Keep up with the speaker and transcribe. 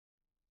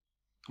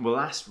Well,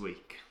 last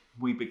week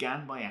we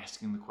began by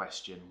asking the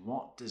question,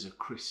 what does a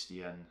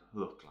Christian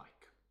look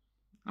like?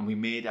 And we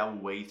made our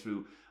way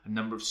through a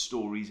number of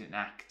stories in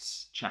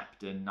Acts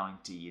chapter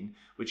 19,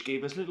 which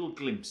gave us little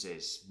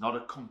glimpses, not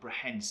a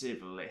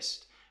comprehensive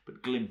list,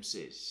 but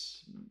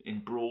glimpses in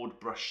broad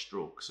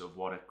brushstrokes of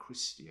what a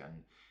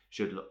Christian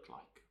should look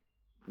like.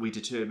 We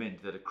determined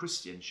that a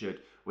Christian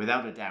should,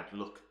 without a doubt,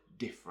 look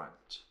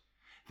different.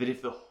 That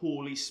if the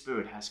Holy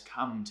Spirit has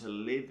come to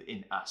live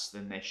in us,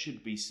 then there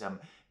should be some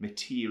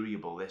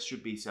material, there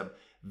should be some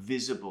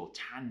visible,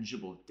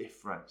 tangible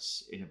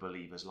difference in a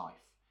believer's life.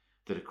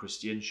 That a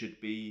Christian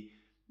should be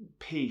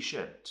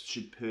patient,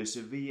 should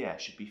persevere,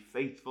 should be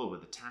faithful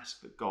with the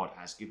task that God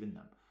has given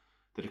them.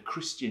 That a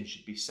Christian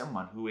should be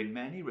someone who, in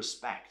many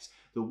respects,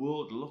 the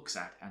world looks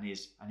at and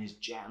is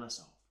jealous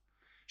of.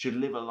 Should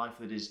live a life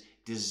that is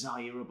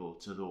desirable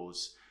to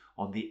those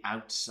on the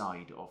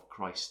outside of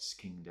Christ's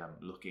kingdom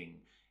looking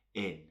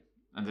in.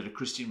 And that a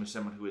Christian was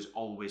someone who is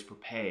always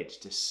prepared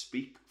to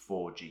speak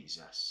for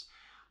Jesus,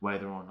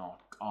 whether or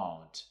not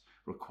God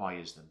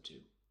requires them to.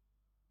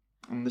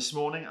 And this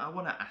morning, I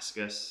want to ask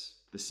us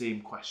the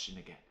same question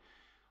again.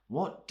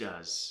 What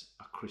does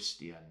a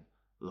Christian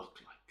look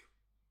like?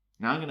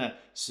 Now, I'm going to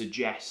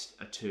suggest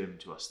a term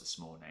to us this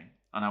morning,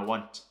 and I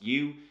want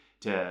you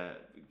to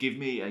give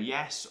me a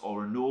yes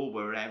or a no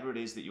wherever it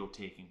is that you're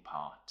taking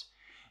part.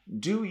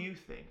 Do you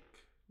think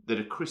that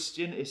a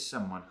Christian is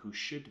someone who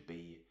should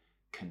be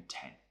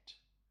content?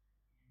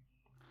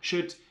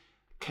 Should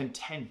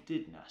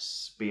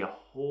contentedness be a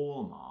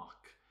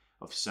hallmark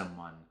of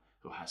someone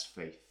who has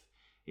faith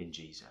in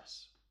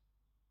Jesus?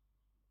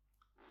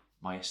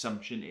 My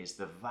assumption is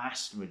the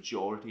vast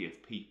majority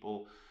of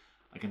people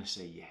are going to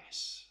say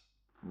yes.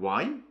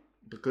 Why?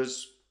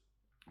 Because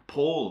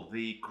Paul,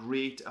 the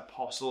great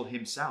apostle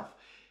himself,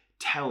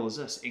 tells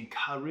us,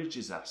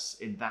 encourages us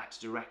in that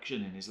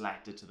direction in his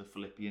letter to the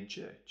Philippian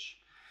church.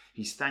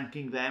 He's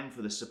thanking them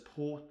for the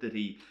support that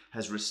he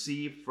has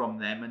received from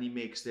them, and he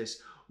makes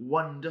this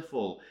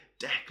wonderful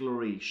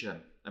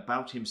declaration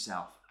about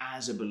himself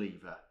as a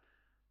believer.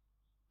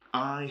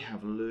 I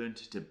have learned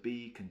to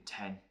be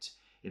content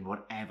in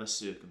whatever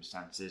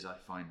circumstances I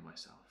find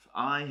myself.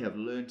 I have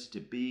learned to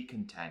be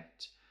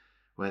content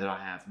whether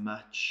I have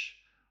much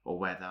or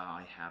whether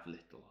I have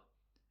little.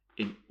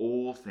 In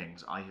all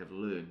things I have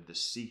learned the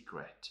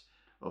secret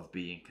of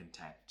being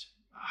content,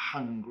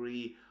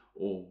 hungry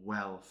or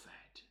well-fed.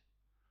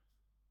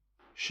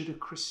 Should a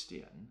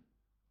Christian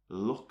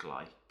look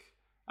like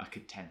a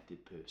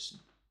contented person?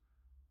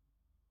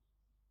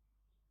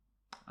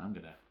 I'm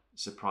going to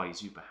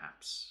surprise you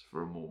perhaps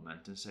for a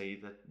moment and say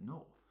that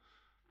no.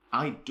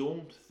 I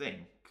don't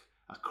think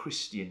a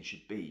Christian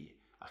should be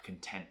a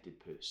contented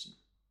person.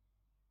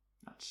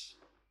 That's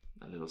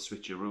a little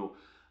switcheroo,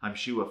 I'm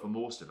sure, for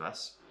most of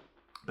us,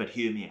 but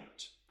hear me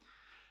out.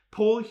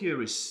 Paul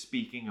here is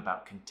speaking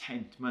about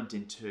contentment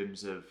in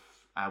terms of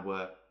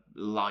our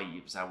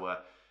lives, our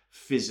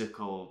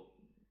physical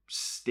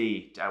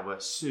state, our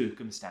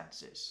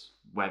circumstances.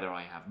 Whether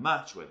I have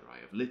much, whether I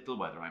have little,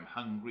 whether I'm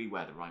hungry,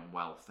 whether I'm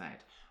well fed.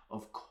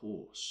 Of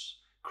course,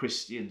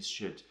 Christians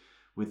should,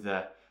 with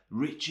the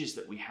riches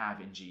that we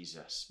have in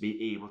Jesus,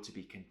 be able to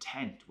be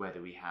content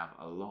whether we have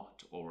a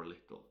lot or a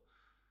little.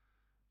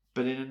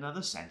 But in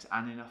another sense,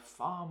 and in a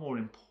far more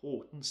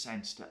important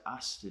sense to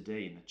us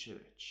today in the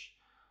church,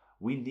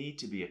 we need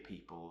to be a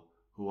people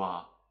who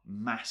are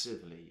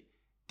massively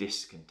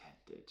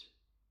discontented.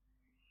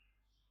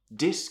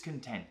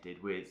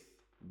 Discontented with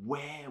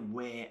where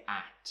we're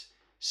at,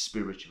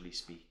 spiritually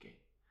speaking.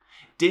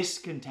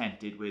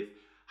 Discontented with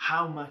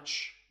how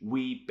much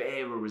we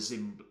bear a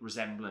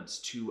resemblance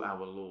to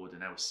our Lord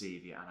and our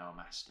Saviour and our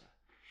Master.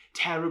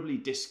 Terribly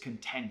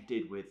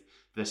discontented with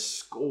the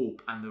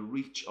scope and the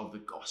reach of the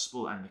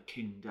gospel and the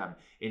kingdom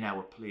in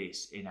our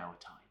place, in our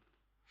time.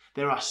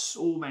 There are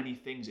so many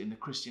things in the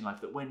Christian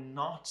life that we're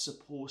not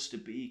supposed to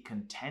be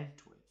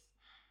content with.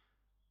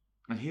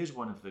 And here's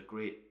one of the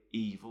great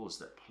evils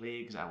that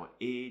plagues our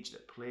age,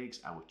 that plagues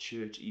our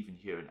church, even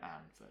here in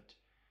Anford,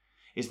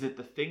 is that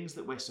the things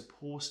that we're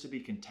supposed to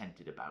be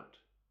contented about,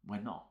 we're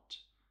not.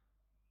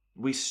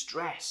 We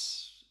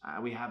stress,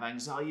 we have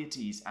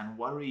anxieties and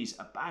worries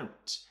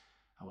about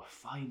our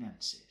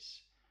finances,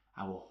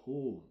 our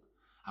home,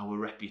 our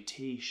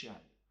reputation,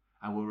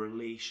 our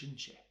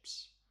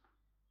relationships.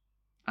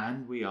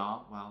 And we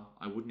are, well,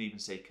 I wouldn't even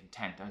say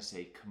content, I'd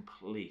say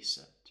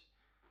complacent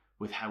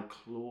with how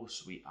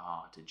close we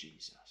are to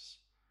Jesus,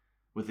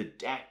 with the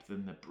depth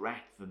and the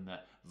breadth and the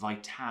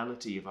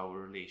vitality of our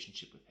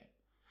relationship with him.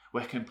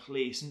 We're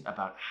complacent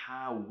about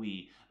how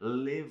we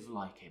live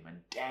like him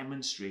and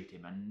demonstrate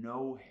him and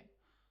know him.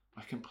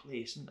 We're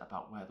complacent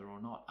about whether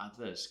or not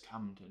others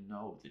come to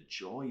know the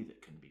joy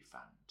that can be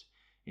found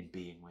in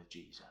being with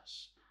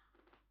Jesus.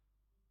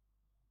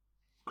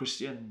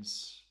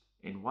 Christians,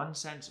 in one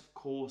sense, of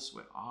course,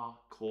 we are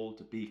called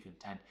to be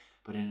content,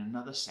 but in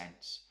another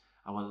sense,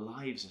 our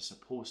lives are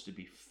supposed to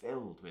be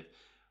filled with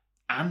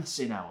ants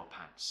in our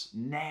pants,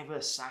 never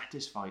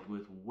satisfied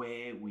with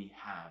where we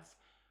have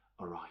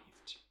arrived.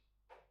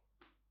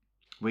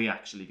 We're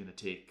actually going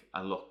to take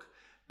a look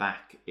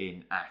back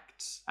in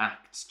Acts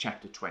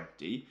chapter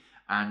 20,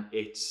 and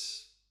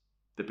it's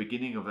the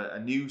beginning of a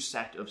new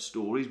set of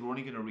stories. We're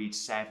only going to read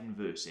 7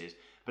 verses,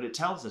 but it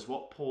tells us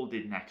what Paul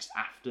did next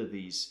after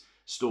these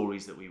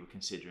stories that we were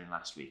considering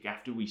last week,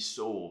 after we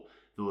saw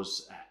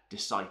those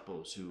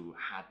disciples who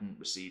hadn't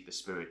received the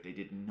Spirit, they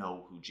didn't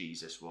know who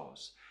Jesus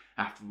was,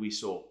 after we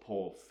saw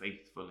Paul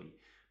faithfully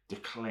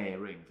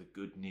declaring the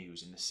good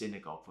news in the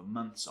synagogue for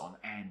months on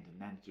end,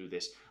 and then through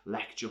this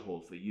lecture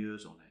hall for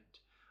years on end,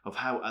 of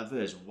how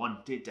others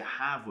wanted to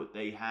have what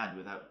they had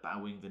without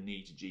bowing the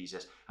knee to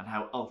Jesus, and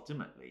how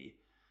ultimately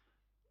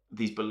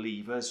these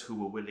believers who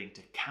were willing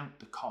to count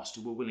the cost,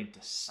 who were willing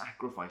to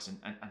sacrifice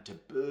and to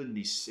burn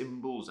these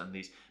symbols and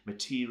these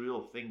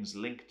material things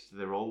linked to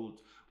their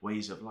old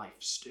ways of life,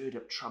 stirred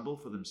up trouble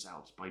for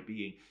themselves by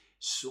being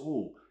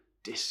so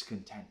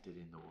discontented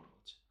in the world.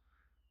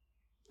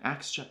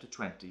 Acts chapter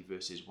 20,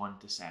 verses 1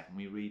 to 7,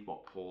 we read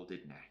what Paul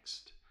did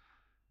next.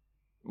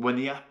 When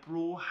the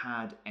uproar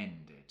had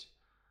ended,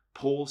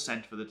 Paul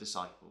sent for the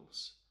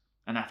disciples,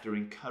 and after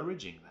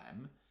encouraging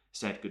them,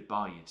 said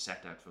goodbye and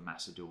set out for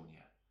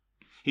Macedonia.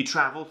 He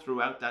travelled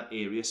throughout that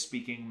area,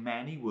 speaking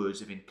many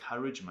words of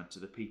encouragement to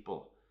the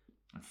people,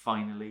 and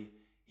finally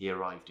he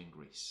arrived in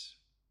Greece,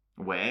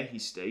 where he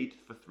stayed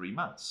for 3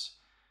 months.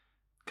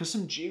 Because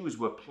some Jews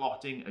were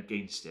plotting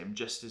against him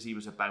just as he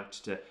was about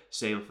to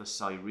sail for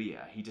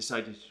Syria, he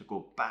decided to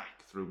go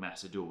back through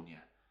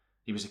Macedonia.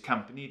 He was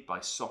accompanied by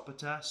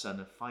Sopater, son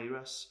of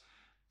Pyrrhus,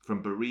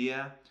 from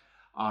Berea,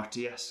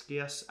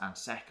 Artiascius and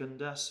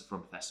Secundus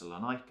from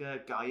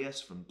Thessalonica,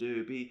 Gaius from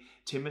Derbe,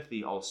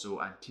 Timothy also,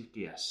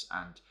 Antichius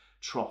and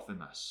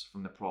Trophimus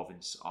from the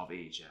province of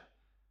Asia.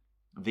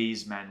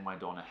 These men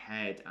went on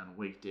ahead and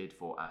waited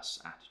for us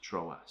at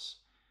Troas.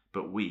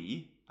 But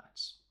we,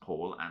 that's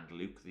Paul and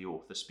Luke, the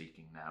author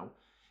speaking now,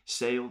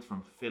 sailed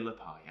from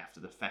Philippi after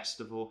the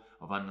festival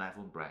of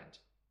unleavened bread.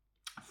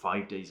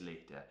 5 days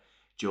later,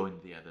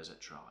 joined the others at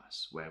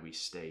Troas, where we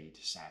stayed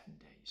 7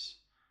 days.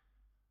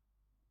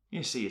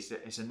 You see,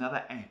 it's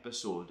another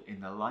episode in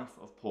the life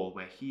of Paul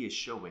where he is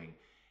showing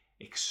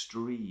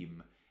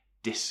extreme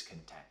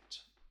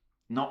discontent.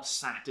 Not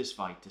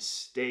satisfied to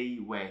stay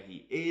where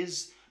he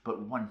is,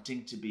 but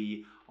wanting to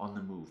be on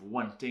the move,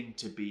 wanting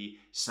to be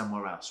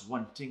somewhere else,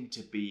 wanting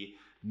to be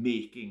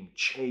making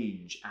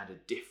change and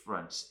a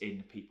difference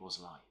in people's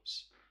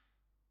lives.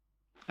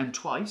 And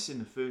twice in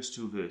the first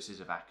 2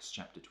 verses of Acts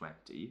chapter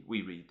 20,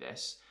 we read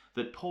this,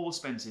 that Paul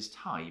spends his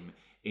time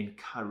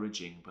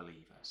encouraging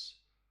believers.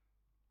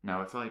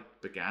 Now, if I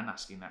began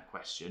asking that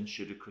question,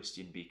 should a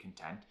Christian be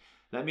content?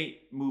 Let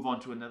me move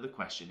on to another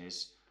question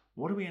is,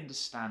 what do we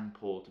understand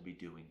Paul to be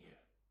doing here?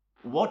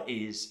 What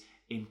is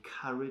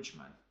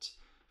encouragement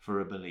for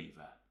a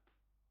believer?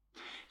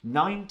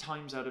 9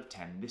 times out of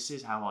 10, this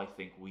is how I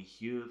think we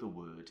hear the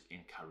word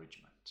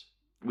encouragement.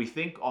 We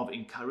think of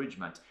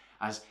encouragement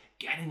as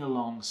getting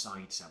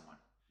alongside someone,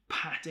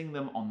 patting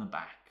them on the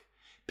back,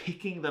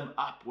 picking them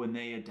up when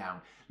they are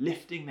down,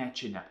 lifting their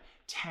chin up,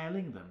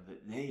 telling them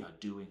that they are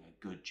doing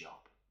a good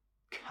job.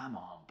 Come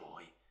on,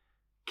 boy.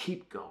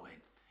 Keep going.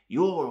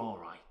 You're all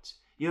right.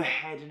 You're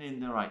heading in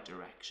the right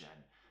direction.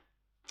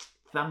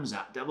 Thumbs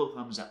up, double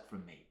thumbs up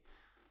from me.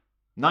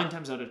 9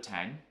 times out of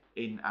 10,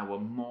 in our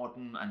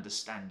modern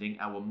understanding,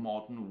 our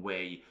modern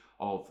way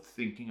of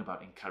thinking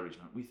about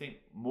encouragement, we think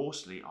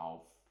mostly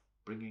of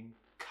bringing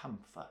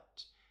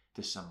comfort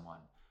to someone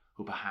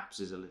who perhaps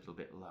is a little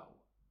bit low.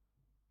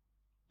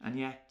 And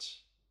yet,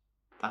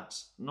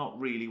 that's not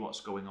really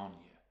what's going on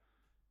here.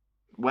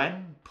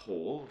 When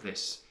Paul,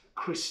 this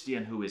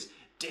Christian who is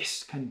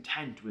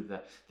discontent with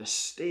the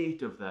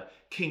state of the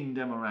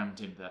kingdom around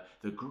him,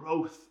 the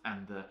growth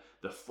and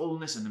the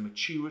fullness and the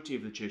maturity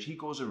of the church, he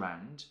goes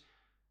around,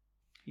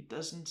 he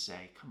doesn't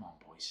say, come on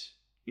boys,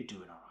 you're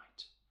doing all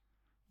right.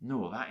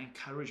 No, that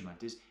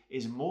encouragement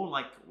is more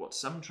like what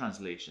some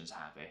translations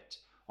have it,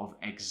 of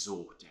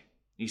exhorting.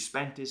 He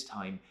spent his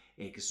time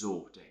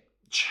exhorting,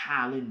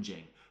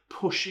 challenging,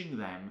 pushing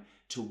them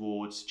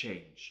towards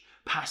change,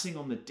 passing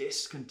on the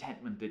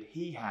discontentment that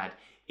he had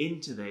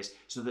into this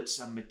so that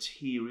some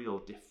material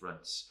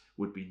difference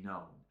would be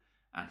known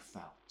and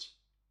felt.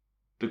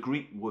 The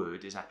Greek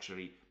word is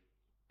actually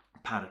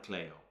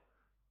parakleo,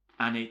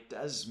 and it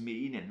does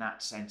mean in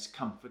that sense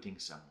comforting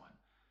someone,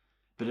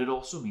 but it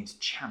also means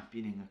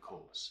championing a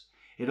cause.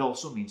 It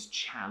also means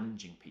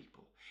challenging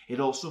people. It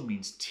also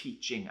means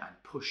teaching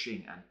and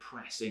pushing and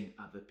pressing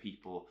other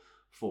people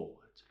forward.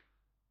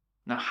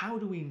 Now, how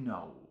do we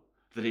know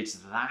that it's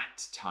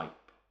that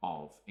type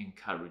of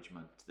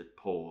encouragement that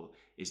Paul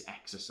is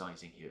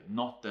exercising here?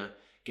 Not the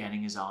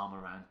getting his arm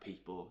around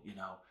people,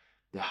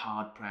 they're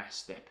hard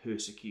pressed, they're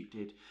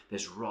persecuted,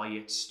 there's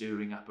riots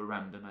stirring up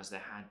around them as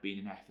there had been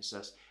in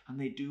Ephesus, and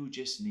they do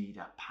just need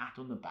a pat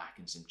on the back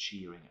and some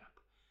cheering up.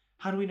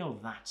 How do we know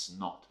that's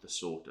not the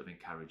sort of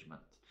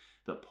encouragement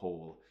that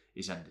Paul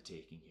is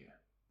undertaking here?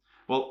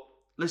 Well,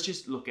 let's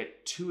just look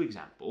at 2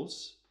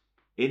 examples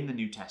in the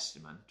New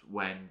Testament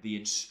when the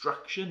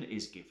instruction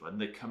is given,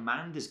 the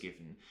command is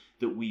given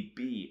that we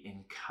be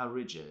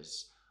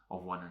encouragers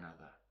of one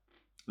another.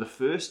 The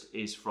first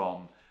is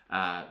from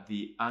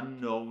the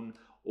unknown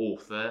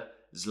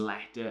author's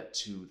letter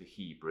to the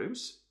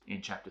Hebrews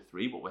in chapter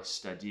 3, what we're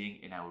studying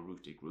in our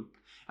rooted group.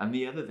 And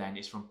the other then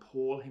is from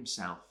Paul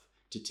himself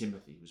to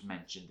Timothy, who's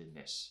mentioned in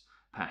this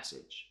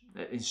passage.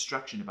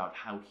 Instruction about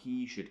how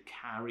he should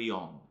carry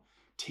on,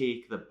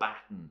 take the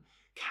baton,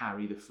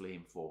 carry the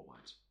flame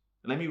forward.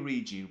 Let me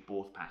read you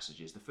both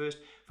passages. The first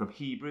from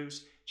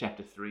Hebrews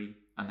chapter 3,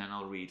 and then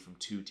I'll read from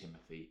 2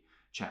 Timothy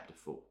chapter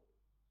 4.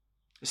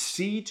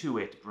 See to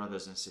it,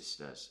 brothers and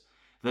sisters,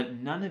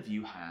 that none of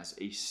you has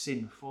a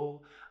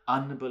sinful,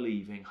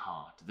 unbelieving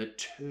heart that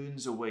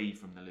turns away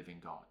from the living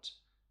God.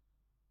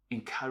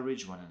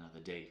 Encourage one another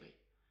daily,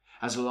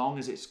 as long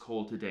as it's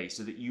called today,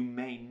 so that you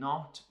may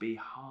not be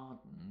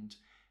hardened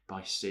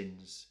by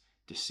sin's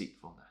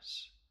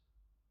deceitfulness.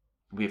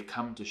 We have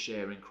come to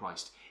share in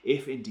Christ,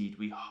 if indeed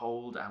we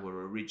hold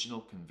our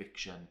original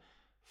conviction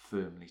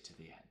firmly to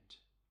the end.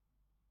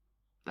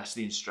 That's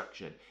the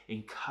instruction.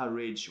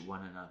 Encourage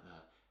one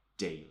another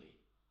daily.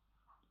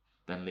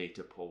 Then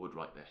later Paul would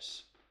write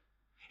this: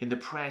 in the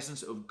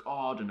presence of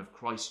God and of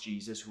Christ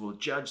Jesus, who will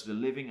judge the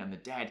living and the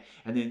dead,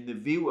 and in the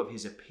view of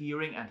his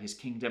appearing and his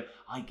kingdom,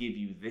 I give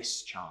you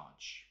this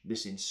charge,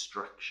 this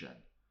instruction.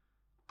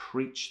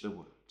 Preach the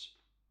word.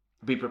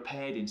 Be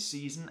prepared in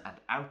season and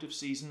out of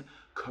season.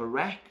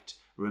 Correct,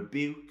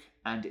 rebuke,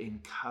 and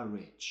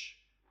encourage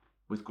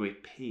with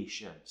great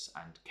patience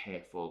and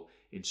careful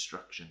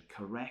instruction.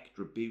 Correct,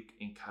 rebuke,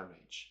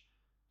 encourage.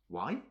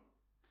 Why?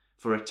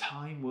 For a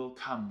time will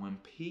come when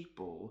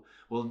people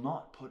will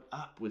not put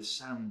up with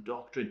sound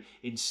doctrine.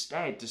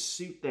 Instead, to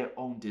suit their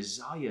own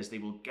desires, they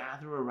will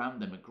gather around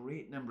them a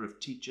great number of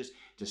teachers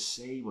to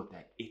say what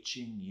their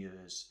itching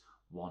ears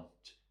want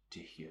to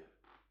hear.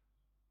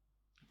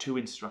 2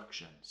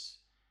 instructions,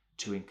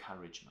 2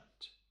 encouragement.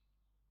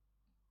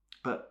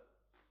 But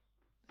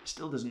it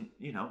still doesn't,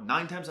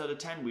 9 times out of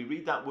 10, we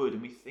read that word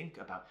and we think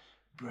about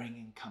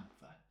bringing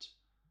comfort,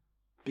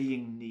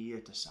 being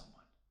near to someone.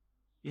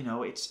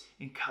 It's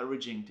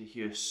encouraging to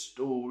hear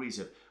stories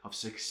of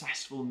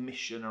successful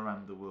mission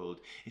around the world.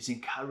 It's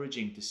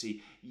encouraging to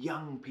see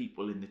young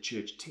people in the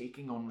church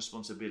taking on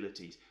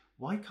responsibilities.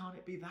 Why can't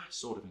it be that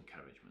sort of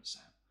encouragement,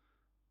 Sam?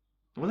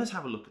 Well, let's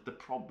have a look at the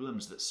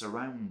problems that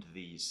surround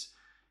these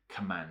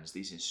commands,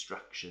 these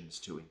instructions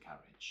to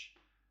encourage.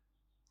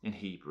 In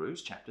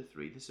Hebrews chapter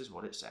 3, this is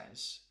what it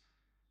says.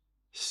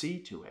 See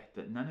to it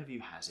that none of you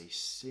has a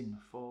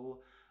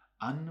sinful,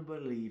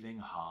 unbelieving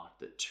heart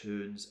that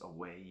turns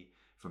away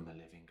from the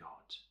living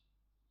God.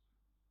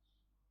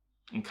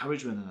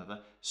 Encourage one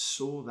another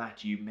so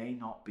that you may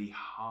not be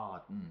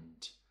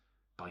hardened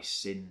by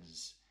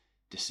sin's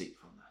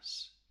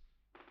deceitfulness.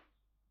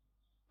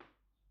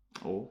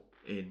 Or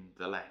in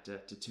the letter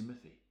to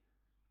Timothy,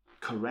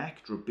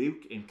 correct,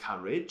 rebuke,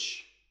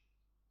 encourage.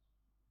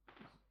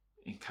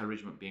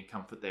 Encouragement being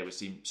comfort there would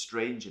seem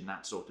strange in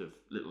that sort of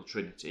little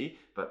trinity,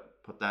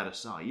 but put that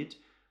aside.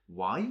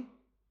 Why?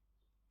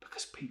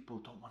 Because people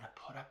don't want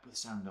to put up with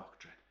sound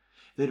doctrine.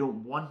 They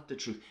don't want the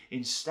truth.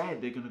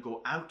 Instead, they're going to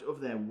go out of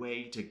their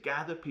way to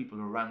gather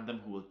people around them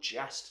who will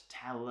just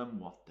tell them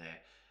what their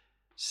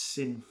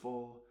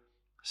sinful,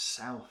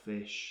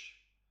 selfish,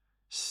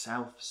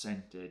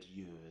 self-centered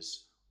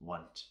ears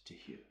want to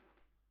hear.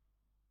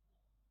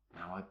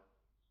 Now, I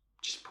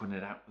just put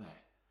it out there.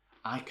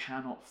 I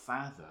cannot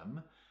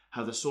fathom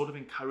how the sort of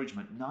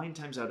encouragement 9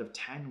 times out of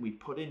 10 we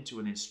put into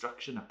an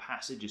instruction, a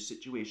passage, a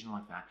situation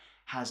like that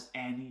has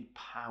any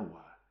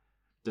power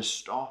to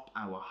stop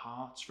our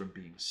hearts from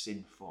being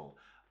sinful,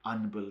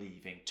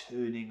 unbelieving,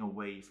 turning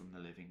away from the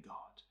living God.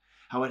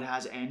 How it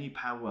has any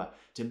power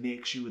to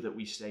make sure that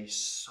we stay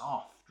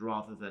soft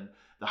rather than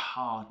the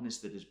hardness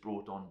that is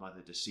brought on by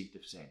the deceit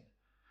of sin.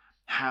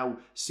 How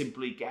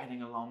simply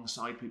getting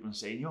alongside people and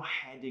saying, you're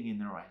heading in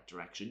the right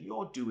direction,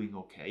 you're doing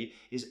okay,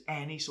 is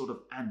any sort of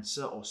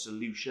answer or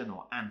solution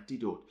or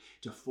antidote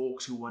to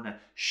folks who want to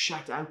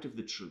shut out of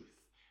the truth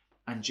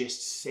and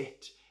just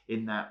sit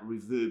in that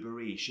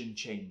reverberation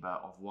chamber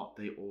of what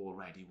they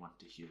already want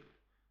to hear.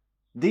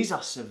 These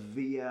are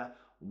severe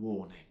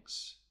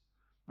warnings.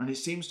 And it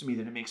seems to me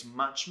that it makes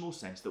much more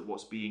sense that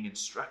what's being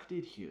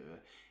instructed here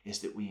is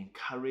that we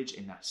encourage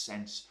in that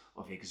sense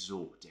of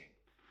exhorting,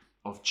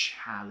 of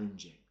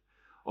challenging,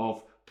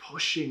 of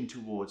pushing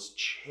towards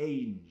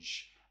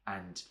change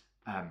and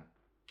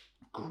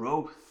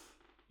growth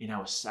in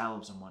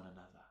ourselves and one another.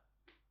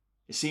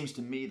 It seems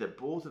to me that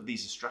both of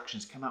these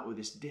instructions come out with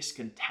this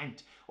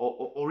discontent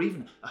or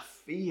even a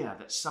fear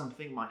that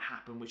something might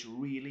happen which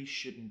really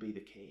shouldn't be the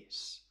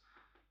case.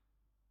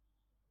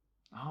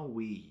 Are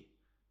we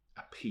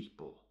a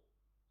people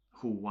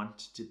who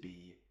want to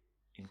be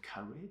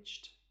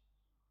encouraged?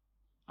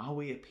 Are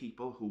we a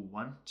people who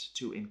want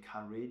to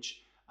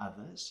encourage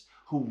others,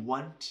 who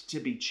want to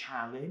be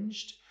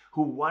challenged,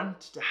 who want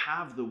to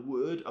have the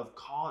word of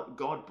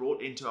God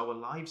brought into our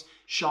lives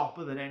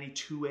sharper than any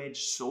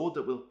two-edged sword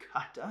that will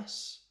cut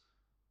us?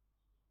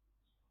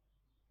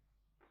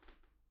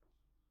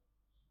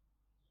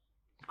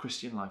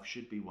 Christian life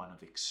should be one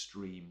of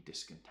extreme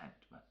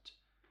discontentment,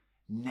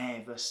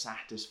 never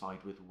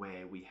satisfied with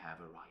where we have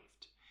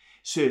arrived.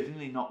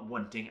 Certainly not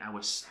wanting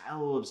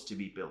ourselves to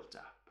be built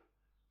up,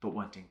 but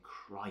wanting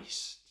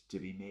Christ to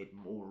be made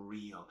more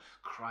real,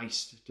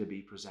 Christ to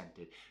be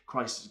presented,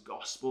 Christ's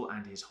gospel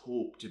and his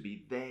hope to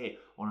be there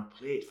on a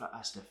plate for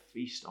us to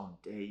feast on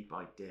day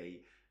by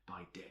day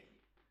by day.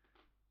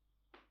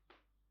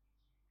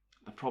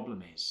 The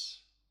problem is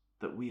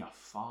that we are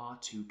far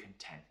too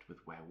content with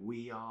where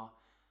we are,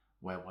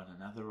 where one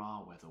another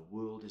are, where the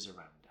world is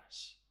around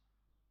us.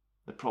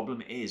 The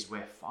problem is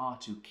we're far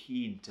too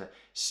keen to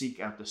seek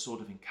out the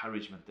sort of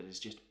encouragement that is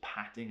just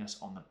patting us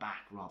on the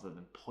back rather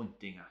than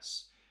pointing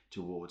us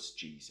towards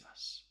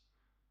Jesus.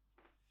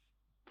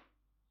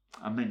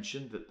 I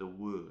mentioned that the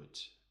word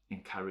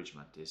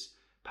encouragement is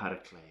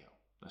parakleo.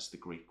 That's the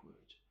Greek word.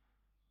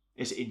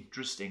 It's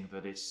interesting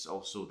that it's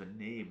also the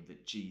name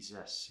that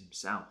Jesus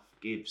himself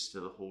gives to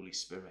the Holy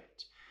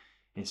Spirit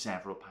in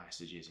several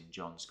passages in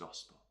John's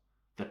Gospel.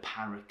 The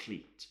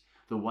Paraclete,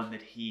 the one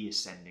that he is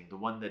sending, the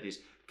one that is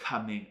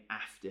coming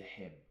after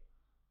him.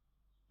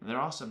 And there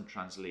are some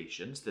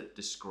translations that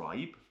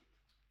describe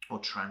or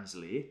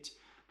translate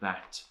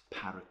that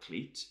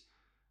Paraclete,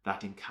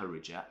 that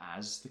encourager,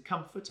 as the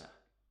Comforter.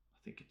 I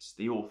think it's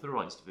the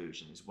Authorized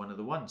Version is one of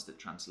the ones that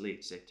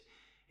translates it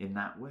in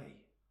that way.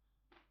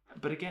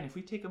 But again, if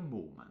we take a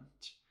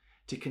moment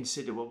to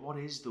consider, well, what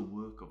is the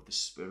work of the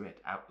Spirit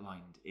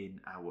outlined in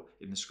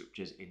the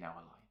Scriptures in our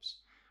lives?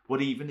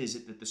 What even is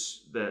it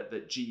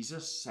that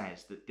Jesus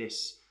says that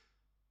this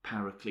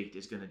Paraclete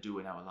is going to do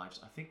in our lives?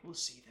 I think we'll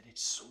see that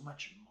it's so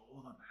much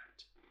more than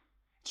that.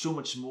 So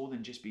much more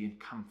than just being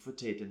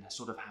comforted and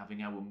sort of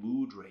having our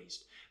mood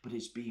raised, but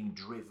it's being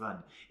driven,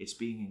 it's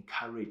being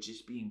encouraged,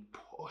 it's being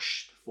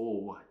pushed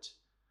forward.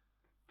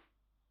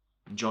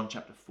 In John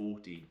chapter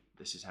 14,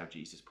 this is how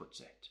Jesus puts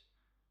it,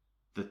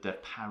 that the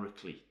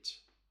Paraclete,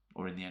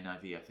 or in the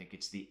NIV, I think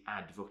it's the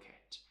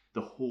Advocate,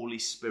 the Holy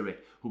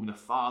Spirit, whom the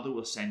Father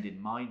will send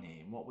in my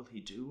name, what will he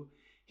do?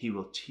 He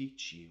will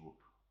teach you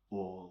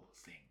all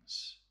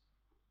things.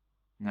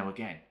 Now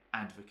again,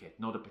 advocate,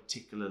 not a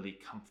particularly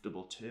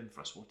comfortable term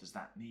for us. What does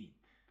that mean?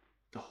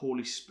 The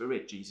Holy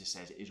Spirit, Jesus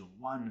says, is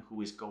one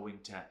who is going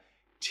to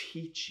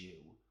teach you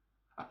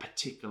a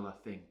particular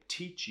thing,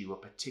 teach you a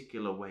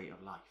particular way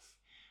of life.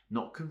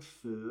 Not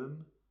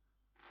confirm,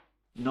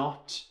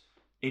 not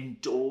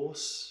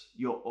endorse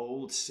your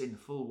old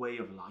sinful way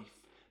of life,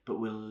 but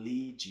will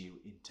lead you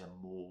into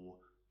more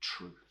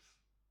truth.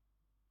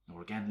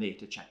 Or again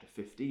later, chapter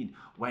 15,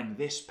 when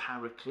this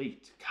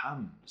Paraclete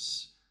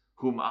comes,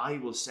 whom I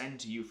will send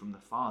to you from the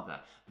Father,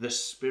 the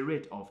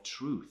Spirit of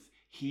truth,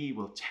 he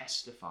will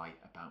testify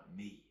about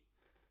me.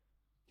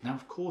 Now,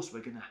 of course, we're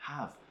going to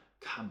have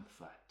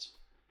comfort.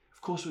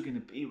 Of course, we're going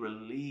to be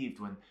relieved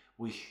when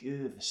we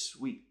hear the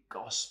sweet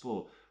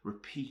gospel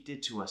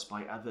repeated to us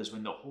by others,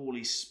 when the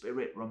Holy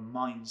Spirit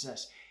reminds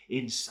us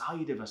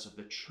inside of us of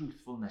the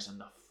truthfulness and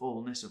the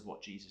fullness of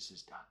what Jesus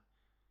has done.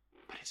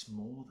 But it's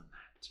more than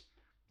that.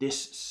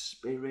 This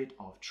Spirit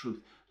of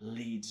truth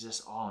leads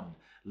us on,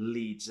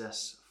 leads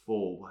us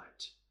forward.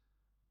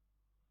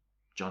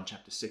 John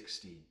chapter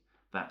 16,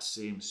 that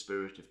same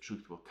Spirit of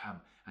truth will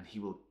come and he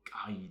will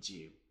guide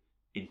you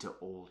into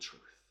all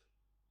truth.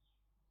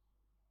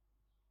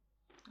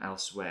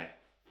 Elsewhere,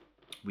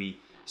 we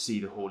see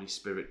the Holy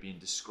Spirit being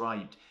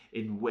described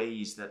in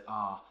ways that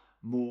are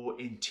more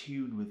in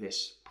tune with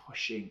this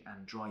pushing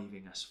and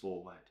driving us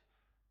forward.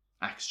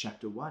 Acts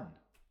chapter 1,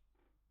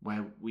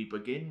 where we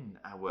begin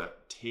our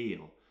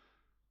tale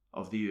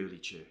of the early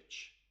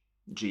church.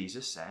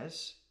 Jesus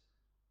says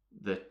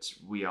that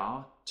we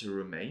are to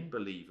remain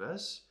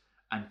believers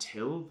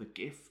until the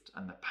gift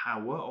and the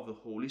power of the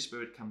Holy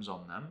Spirit comes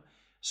on them,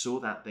 so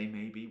that they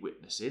may be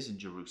witnesses in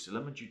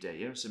Jerusalem and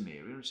Judea and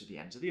Samaria and to the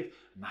ends of the earth.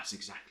 And that's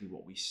exactly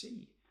what we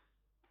see.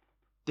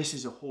 This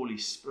is a Holy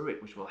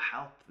Spirit which will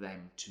help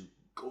them to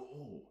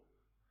go,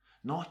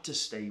 not to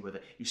stay with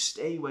it. You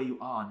stay where you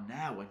are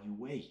now and you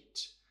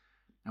wait.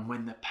 And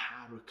when the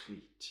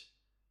Paraclete,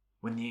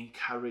 when the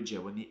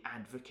encourager, when the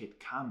advocate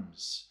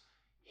comes,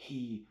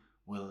 he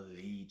will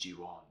lead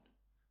you on.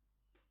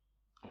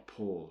 Or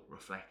Paul,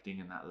 reflecting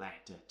in that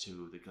letter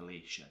to the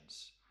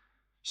Galatians,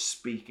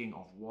 speaking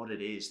of what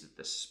it is that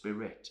the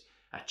Spirit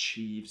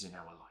achieves in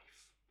our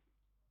life.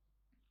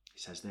 He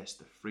says this,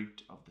 the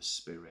fruit of the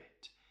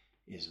Spirit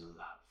is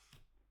love.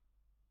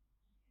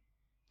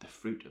 The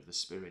fruit of the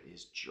Spirit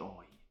is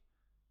joy,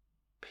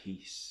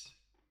 peace,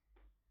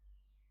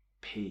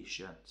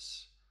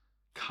 patience,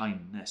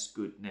 kindness,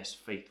 goodness,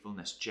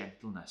 faithfulness,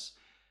 gentleness,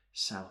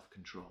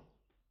 self-control.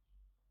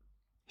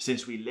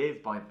 Since we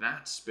live by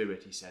that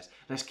Spirit, he says,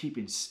 let's keep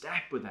in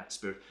step with that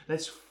Spirit.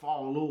 Let's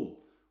follow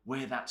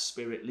where that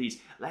Spirit leads.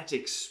 Let's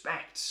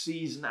expect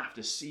season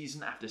after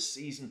season after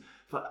season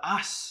for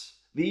us,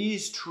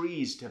 these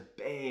trees, to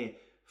bear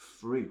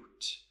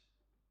fruit.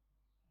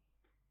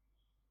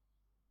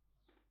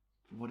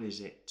 What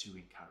is it to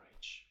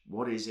encourage?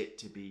 What is it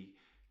to be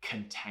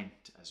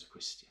content as a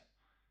Christian?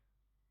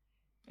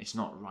 It's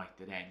not right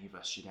that any of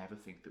us should ever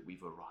think that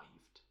we've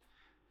arrived,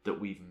 that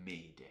we've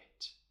made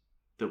it,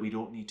 that we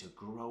don't need to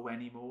grow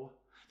anymore,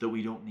 that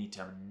we don't need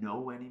to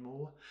know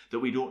anymore, that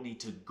we don't need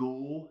to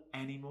go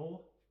anymore.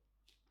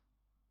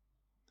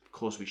 Of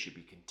course, we should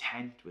be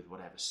content with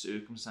whatever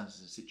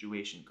circumstances and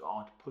situation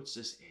God puts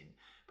us in,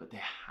 but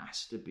there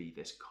has to be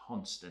this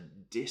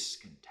constant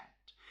discontent,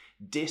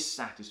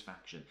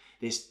 dissatisfaction,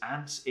 this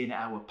ants in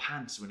our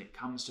pants when it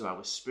comes to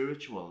our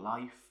spiritual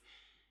life,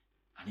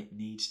 and it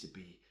needs to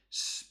be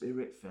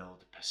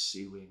spirit-filled,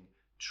 pursuing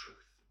truth,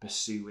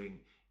 pursuing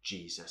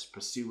Jesus,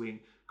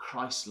 pursuing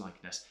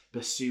Christ-likeness,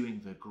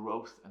 pursuing the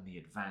growth and the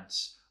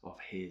advance of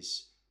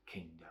his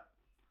kingdom.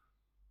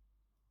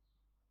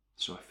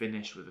 So I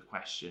finish with the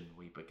question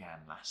we began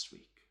last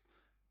week.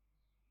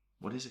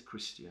 What does a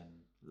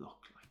Christian look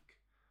like?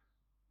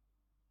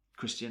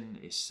 Christian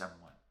is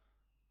someone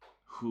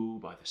who,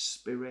 by the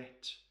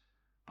Spirit,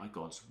 by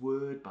God's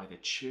word, by the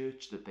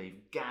church that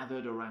they've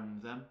gathered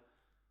around them,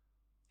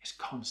 is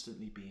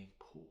constantly being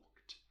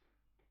poked,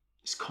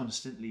 is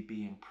constantly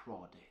being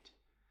prodded,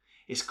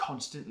 is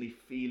constantly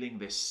feeling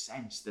this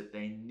sense that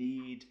they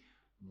need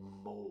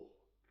more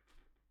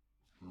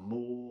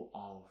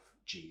of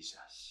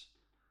Jesus,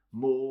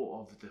 more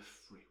of the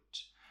fruit,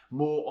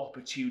 more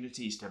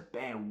opportunities to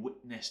bear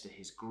witness to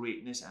his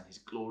greatness and his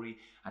glory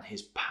and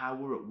his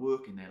power at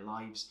work in their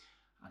lives,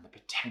 and the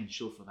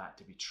potential for that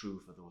to be true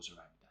for those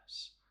around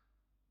us.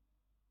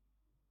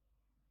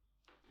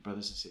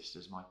 Brothers and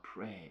sisters, my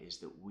prayer is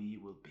that we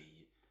will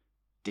be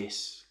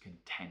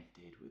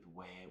discontented with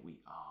where we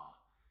are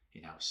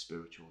in our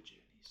spiritual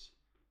journeys,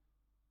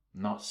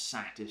 not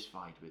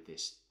satisfied with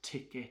this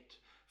ticket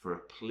for a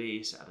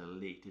place at a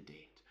later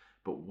date,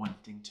 but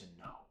wanting to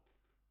know,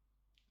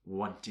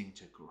 wanting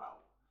to grow,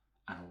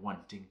 and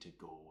wanting to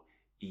go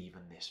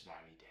even this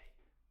very day.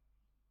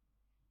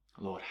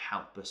 Lord,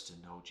 help us to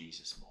know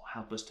Jesus more.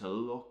 Help us to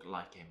look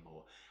like him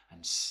more,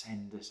 and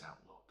send us out,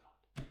 Lord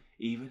God,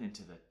 even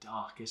into the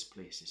darkest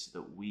places, so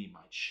that we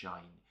might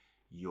shine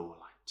your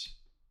light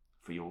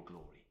for your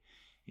glory.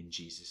 In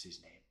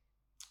Jesus' name,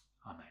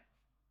 amen.